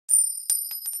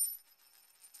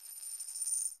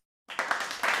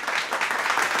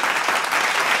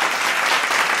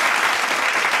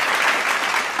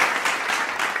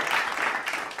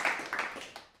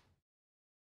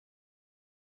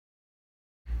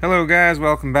Hello guys,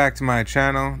 welcome back to my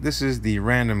channel. This is the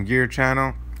Random Gear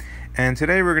channel, and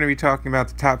today we're going to be talking about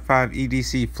the top 5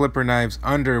 EDC flipper knives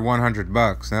under 100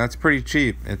 bucks. Now that's pretty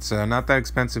cheap. It's not that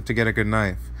expensive to get a good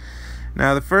knife.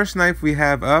 Now the first knife we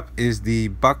have up is the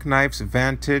Buck Knife's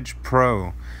Vantage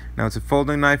Pro. Now it's a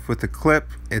folding knife with a clip.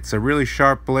 It's a really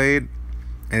sharp blade.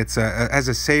 It has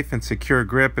a safe and secure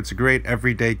grip. It's a great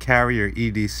everyday carry or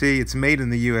EDC. It's made in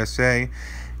the USA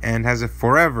and has a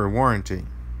forever warranty.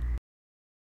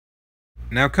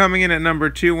 Now coming in at number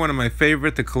 2, one of my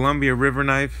favorite, the Columbia River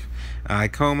Knife,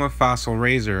 IKOMA Fossil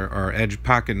Razor or Edge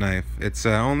Pocket Knife. It's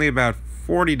only about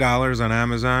 $40 on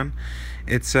Amazon.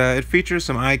 It features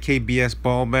some IKBS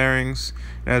ball bearings.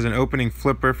 It has an opening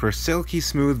flipper for silky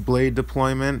smooth blade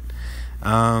deployment.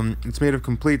 It's made of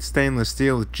complete stainless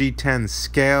steel with G10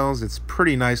 scales. It's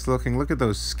pretty nice looking. Look at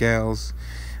those scales.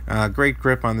 Great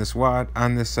grip on this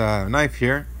knife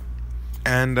here.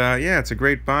 And yeah, it's a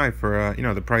great buy for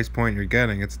the price point you're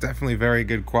getting. It's definitely very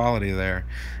good quality there,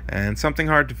 and something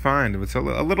hard to find. It's a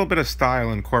little bit of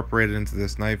style incorporated into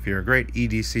this knife here. A great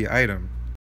EDC item.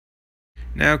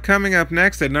 Now coming up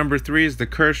next at number 3 is the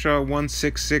Kershaw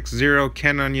 1660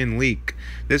 Ken Onion Leek.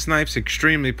 This knife's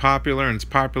extremely popular, and it's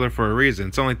popular for a reason.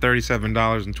 It's only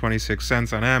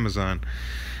 $37.26 on Amazon.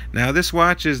 Now this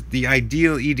watch is the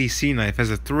ideal EDC knife. It has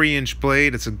a 3-inch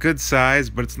blade. It's a good size,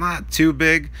 but it's not too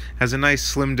big. Has a nice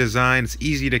slim design. It's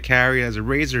easy to carry. It has a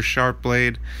razor sharp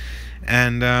blade,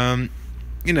 and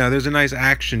there's a nice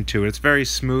action to it. It's very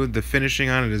smooth. The finishing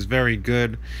on it is very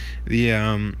good.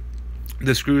 The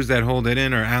screws that hold it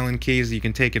in are Allen keys. You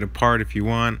can take it apart if you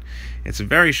want. It's a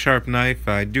very sharp knife.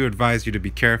 I do advise you to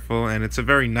be careful, and it's a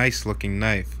very nice looking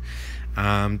knife.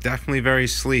 Definitely very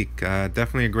sleek.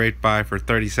 Definitely a great buy for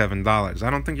 $37. I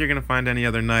don't think you're going to find any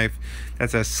other knife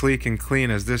that's as sleek and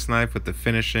clean as this knife with the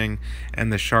finishing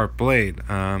and the sharp blade.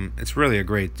 It's really a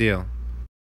great deal.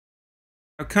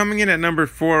 Now coming in at number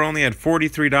 4, only at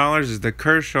 $43, is the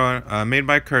Kershaw, made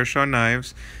by Kershaw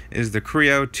Knives, is the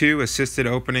CRYO 2 Assisted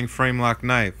Opening Frame Lock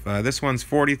Knife. This one's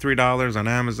 $43 on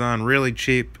Amazon, really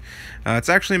cheap. It's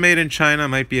actually made in China.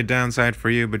 Might be a downside for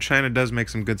you, but China does make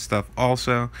some good stuff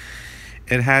also.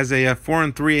 It has a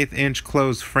 4 3/8 inch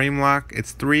closed frame lock.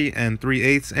 It's 3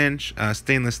 3/8 inch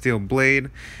stainless steel blade.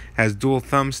 Has dual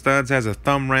thumb studs. Has a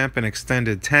thumb ramp and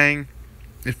extended tang.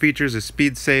 It features a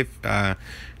speed-safe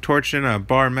torsion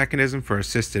bar mechanism for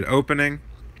assisted opening.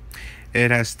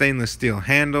 It has stainless steel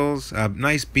handles, a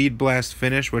nice bead blast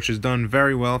finish, which is done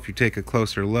very well if you take a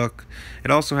closer look.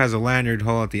 It also has a lanyard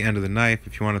hole at the end of the knife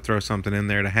if you want to throw something in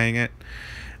there to hang it.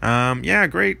 Yeah,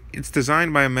 great. It's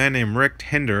designed by a man named Rick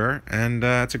Hinderer, and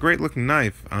it's a great looking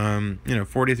knife.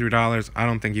 $43, I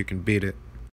don't think you can beat it.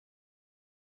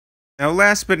 Now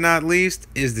last but not least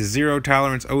is the Zero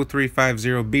Tolerance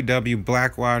 0350 BW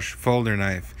Black Wash Folder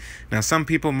Knife. Now some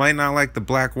people might not like the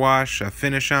black wash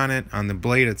finish on it, on the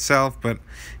blade itself, but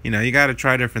you got to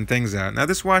try different things out. Now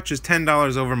this watch is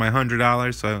 $10 over my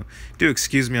 $100, so do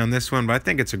excuse me on this one, but I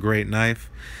think it's a great knife.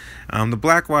 The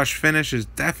black wash finish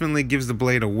definitely gives the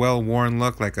blade a well-worn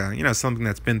look, like something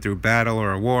that's been through battle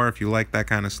or a war, if you like that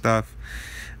kind of stuff.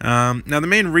 Now the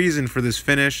main reason for this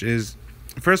finish is,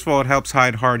 first of all, it helps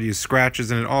hide hard-used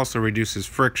scratches, and it also reduces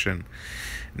friction.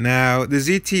 Now, the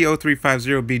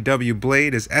ZT0350BW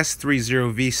blade is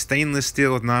S30V stainless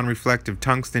steel with non-reflective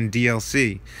tungsten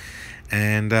DLC.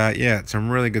 And yeah, it's some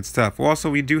really good stuff. Also,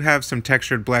 we do have some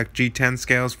textured black G10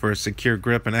 scales for a secure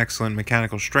grip and excellent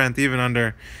mechanical strength, even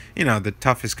under, the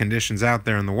toughest conditions out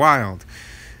there in the wild.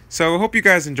 So I hope you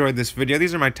guys enjoyed this video.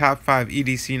 These are my top 5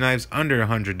 EDC knives under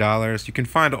 $100. You can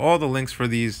find all the links for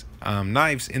these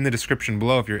knives in the description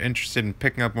below if you're interested in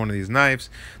picking up one of these knives.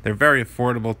 They're very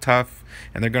affordable, tough,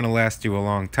 and they're going to last you a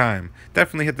long time.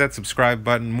 Definitely hit that subscribe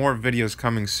button. More videos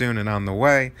coming soon and on the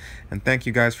way. And thank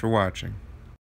you guys for watching.